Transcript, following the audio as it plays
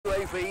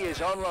UAV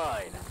is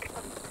online.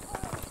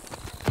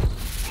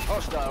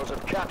 Hostiles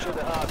have captured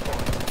the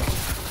hardpoint.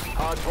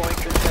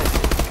 Hardpoint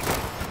contested.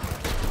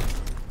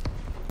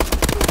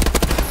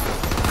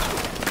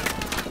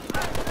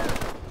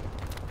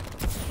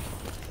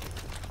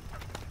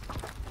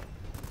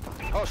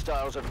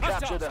 Hostiles have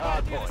captured the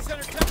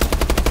hardpoint.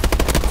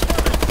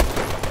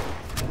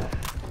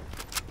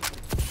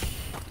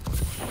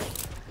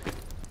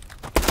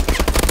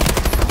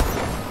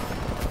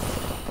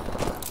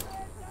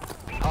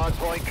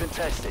 Hardpoint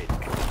contested.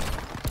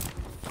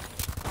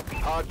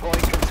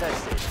 Hardpoint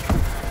contested.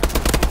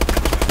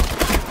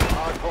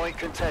 Hardpoint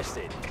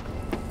contested.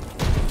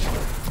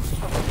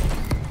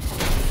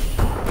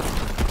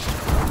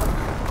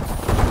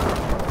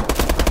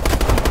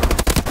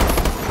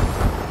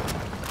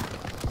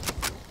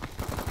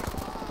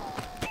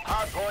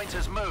 Hardpoint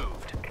has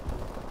moved.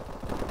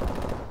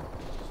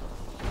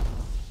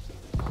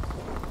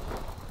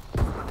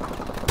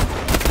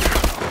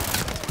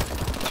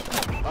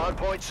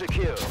 Hardpoint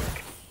secure.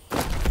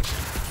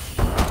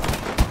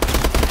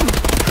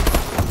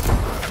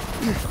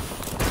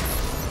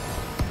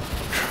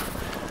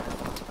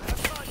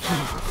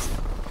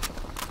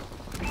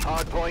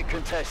 Hardpoint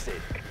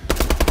contested.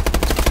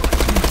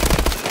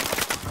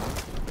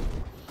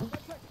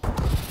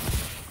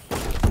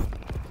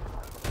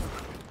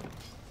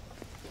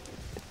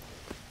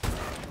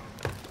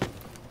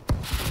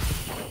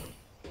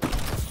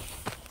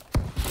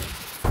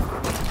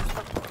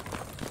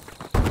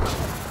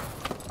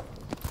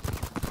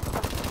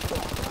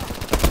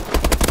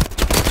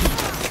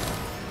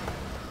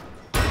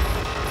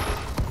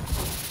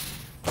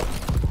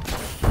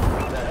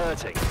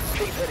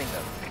 Keep hitting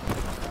them.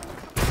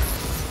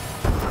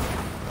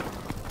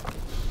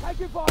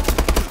 Take it fire!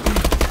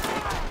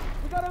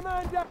 We got a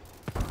man down!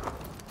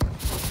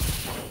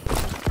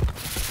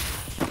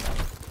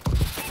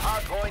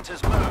 Hardpoint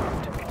has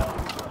moved.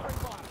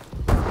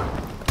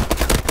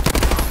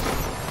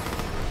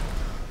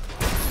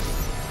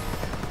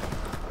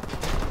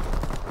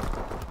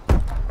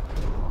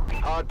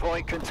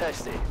 Hardpoint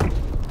contested.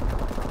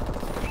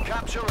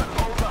 Capture and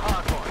hold the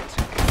hardpoint.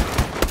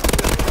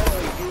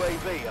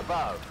 UAV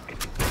above.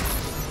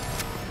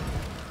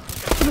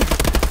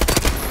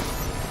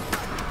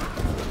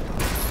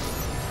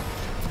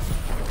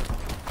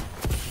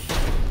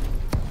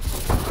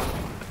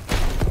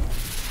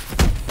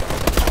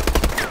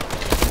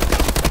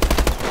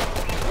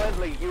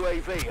 Friendly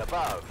UAV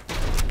above.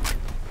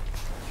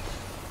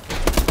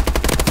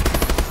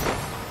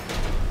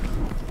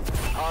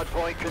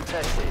 Hardpoint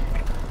contested.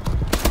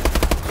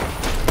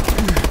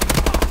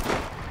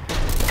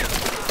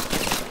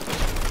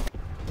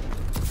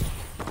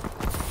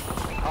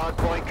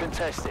 Hardpoint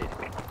contested.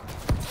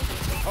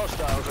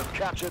 Hostiles have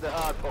captured the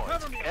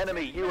hardpoint.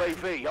 Enemy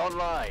UAV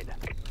online.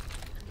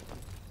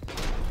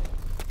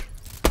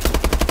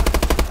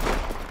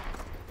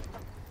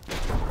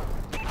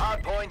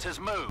 Hardpoint has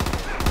moved.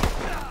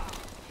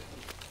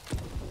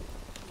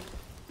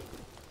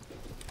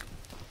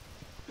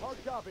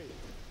 Hard copy.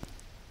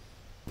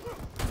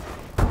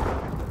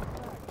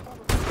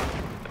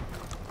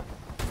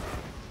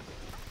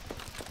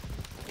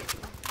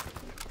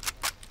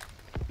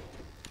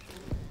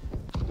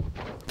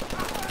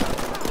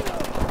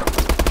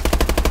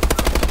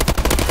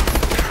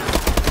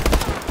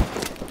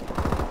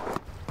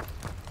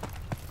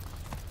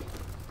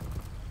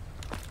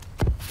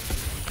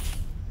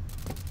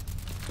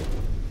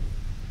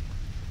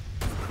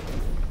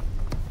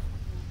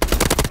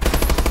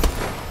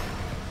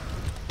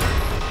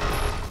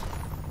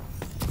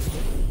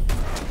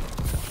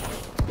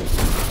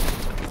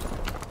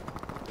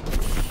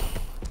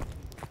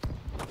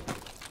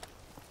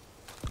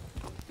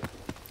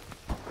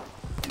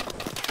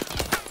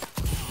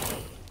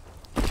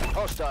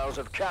 Hostiles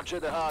have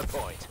captured the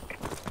hardpoint.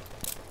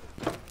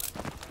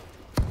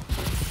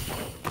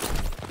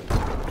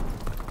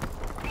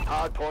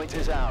 Hardpoint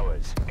is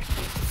ours.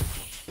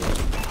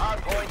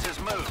 Hardpoint has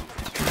moved.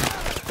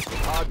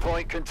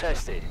 Hardpoint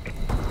contested.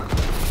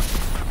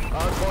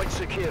 Hardpoint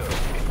secure.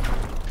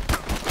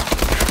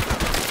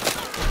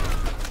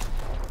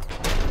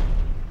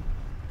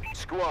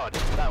 Squad,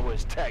 that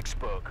was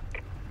textbook.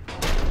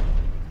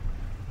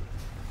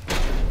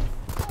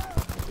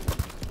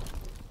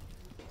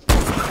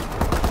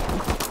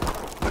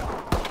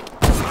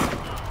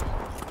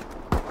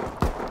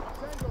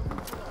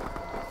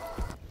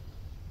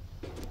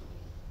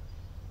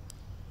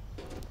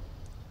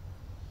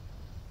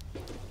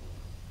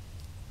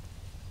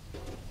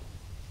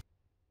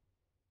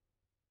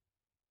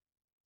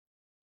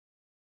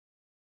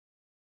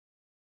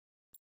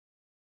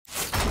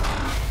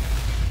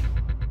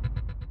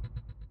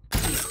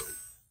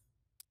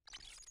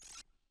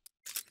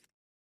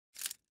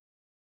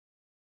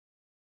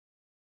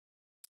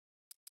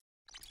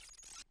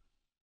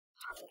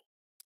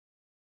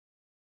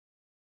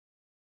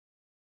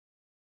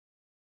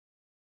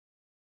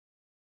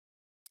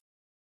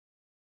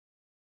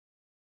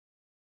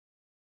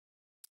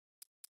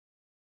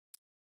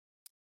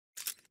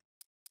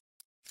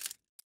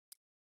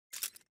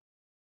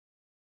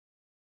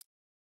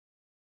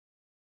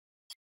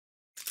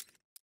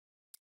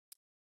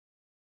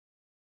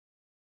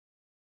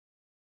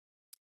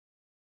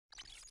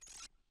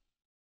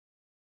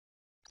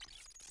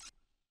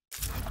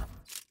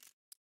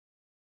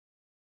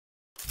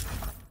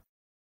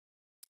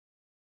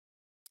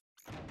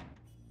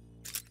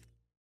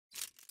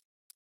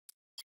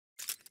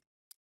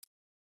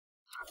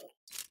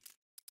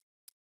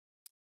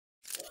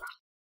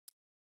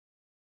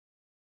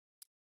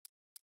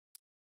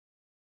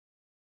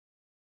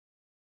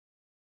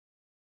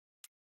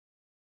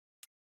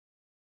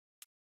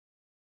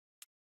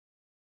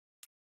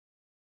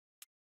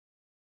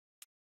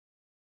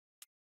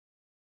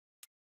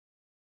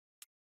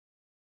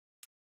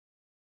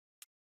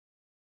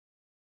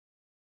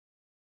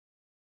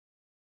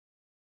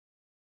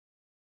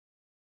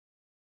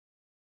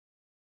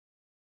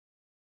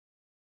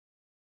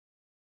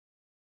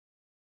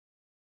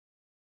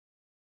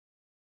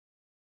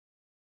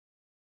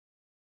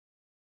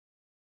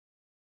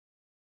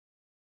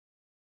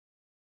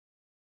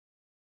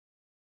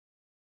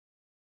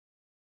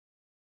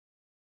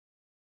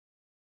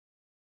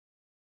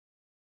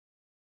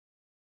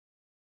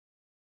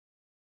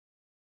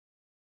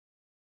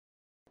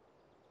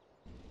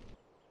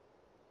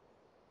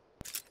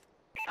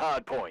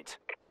 hard point.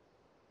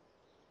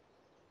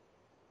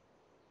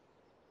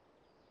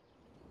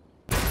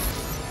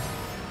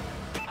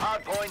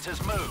 Hard point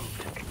has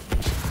moved.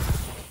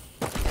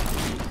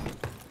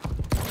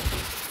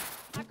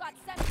 I've got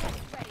sensors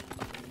ready.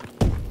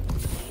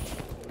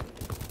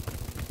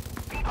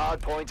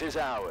 Hard point is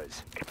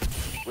ours.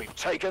 We've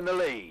taken the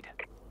lead.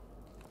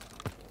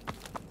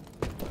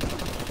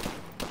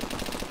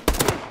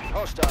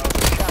 Hostiles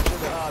have captured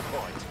the hard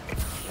point.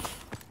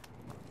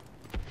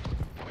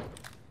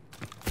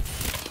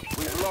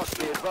 We've lost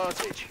the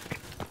advantage.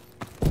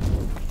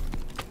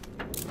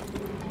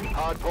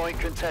 Hard point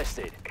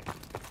contested.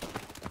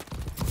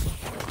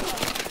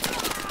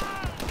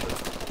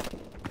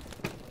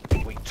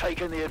 We've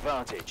taken the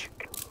advantage.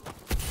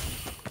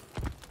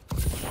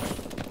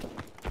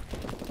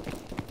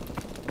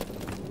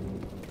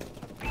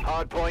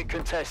 Hard point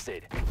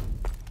contested.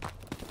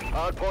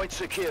 Hard point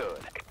secured.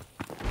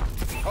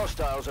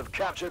 Hostiles have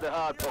captured the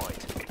hard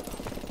point.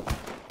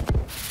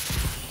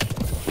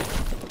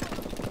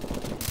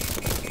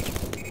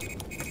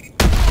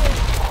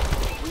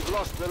 We've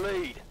lost the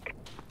lead.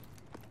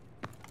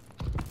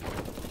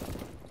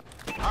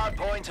 Hard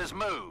point has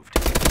moved.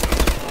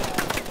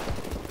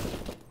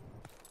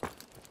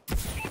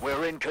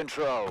 We're in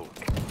control.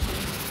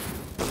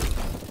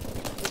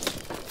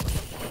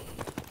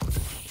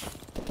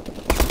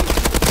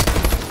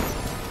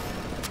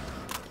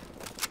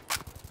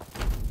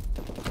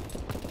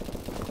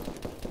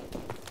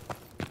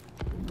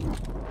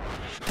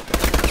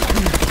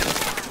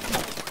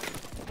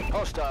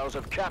 Hostiles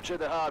have captured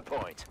the hard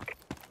point.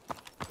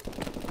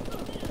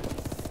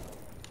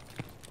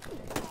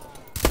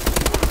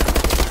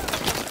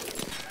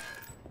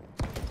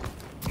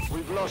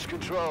 We've lost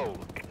control.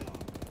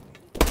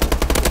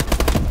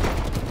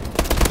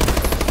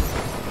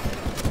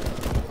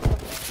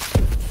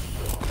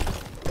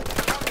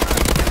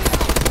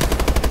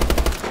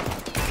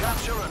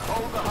 Capture and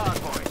hold the hard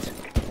point.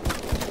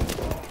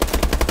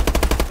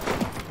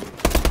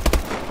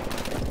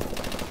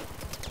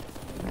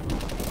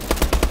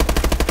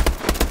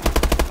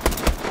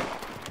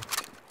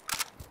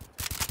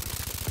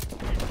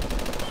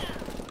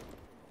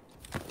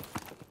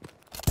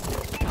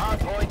 Hard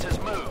point has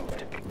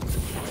moved.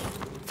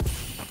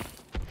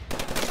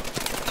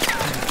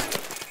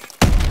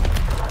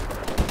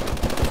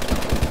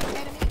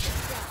 Enemy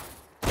is down.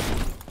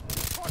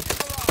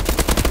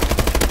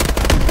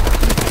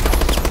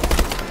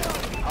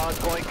 Hard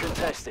point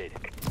contested.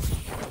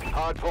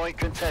 Hard point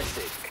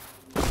contested.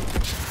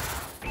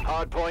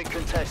 Hard point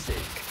contested.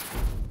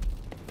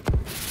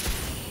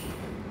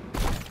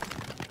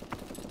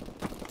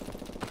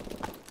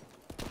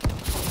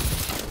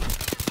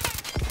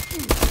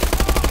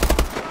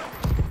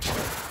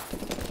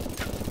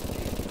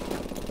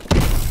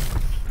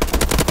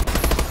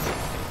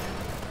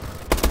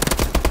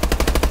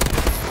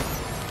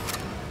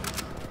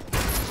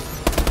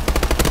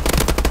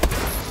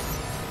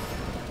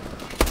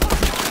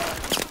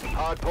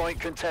 Hard point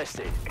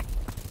contested.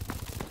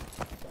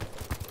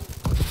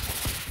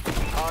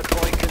 Hard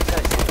point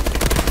contested.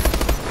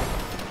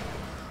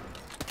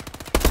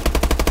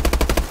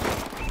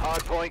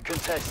 Hard point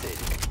contested.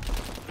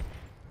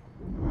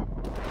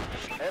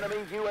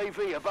 Enemy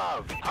UAV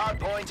above. Hard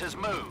point has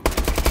moved.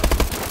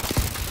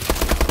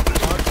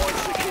 Hard point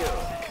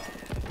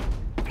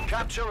secured.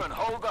 Capture and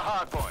hold the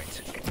hard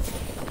point.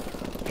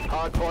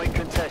 Hard point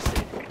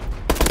contested.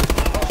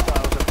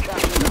 Hostiles have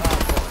captured the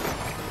hard point.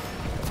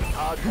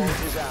 Hard point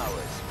is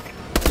ours.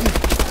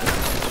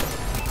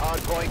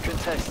 Hard point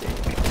contested.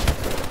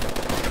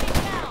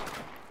 Down.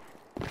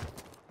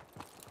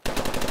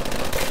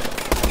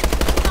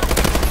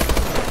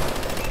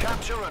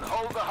 Capture and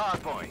hold the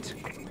hard point.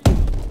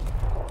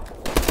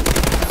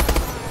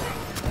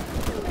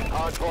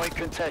 Hard point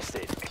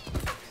contested.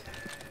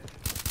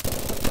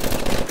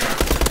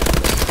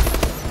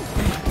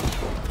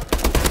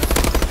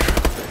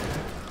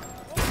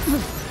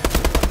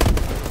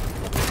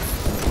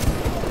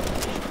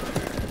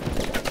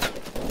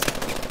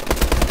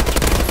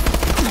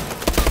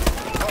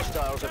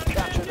 Hostiles have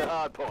captured the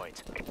hard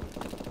point.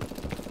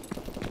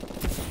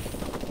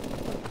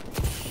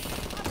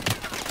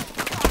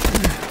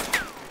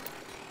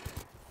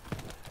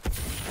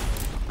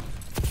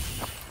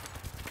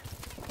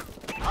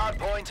 Hard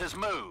point has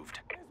moved.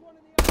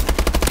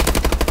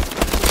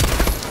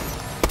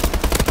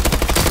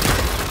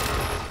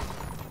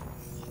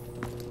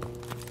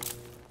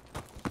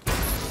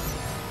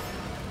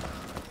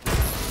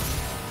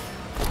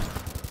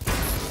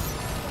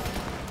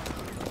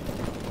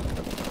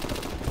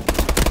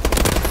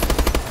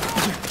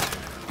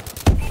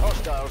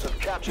 Hostiles have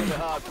captured the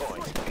hard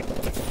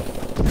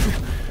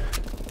point.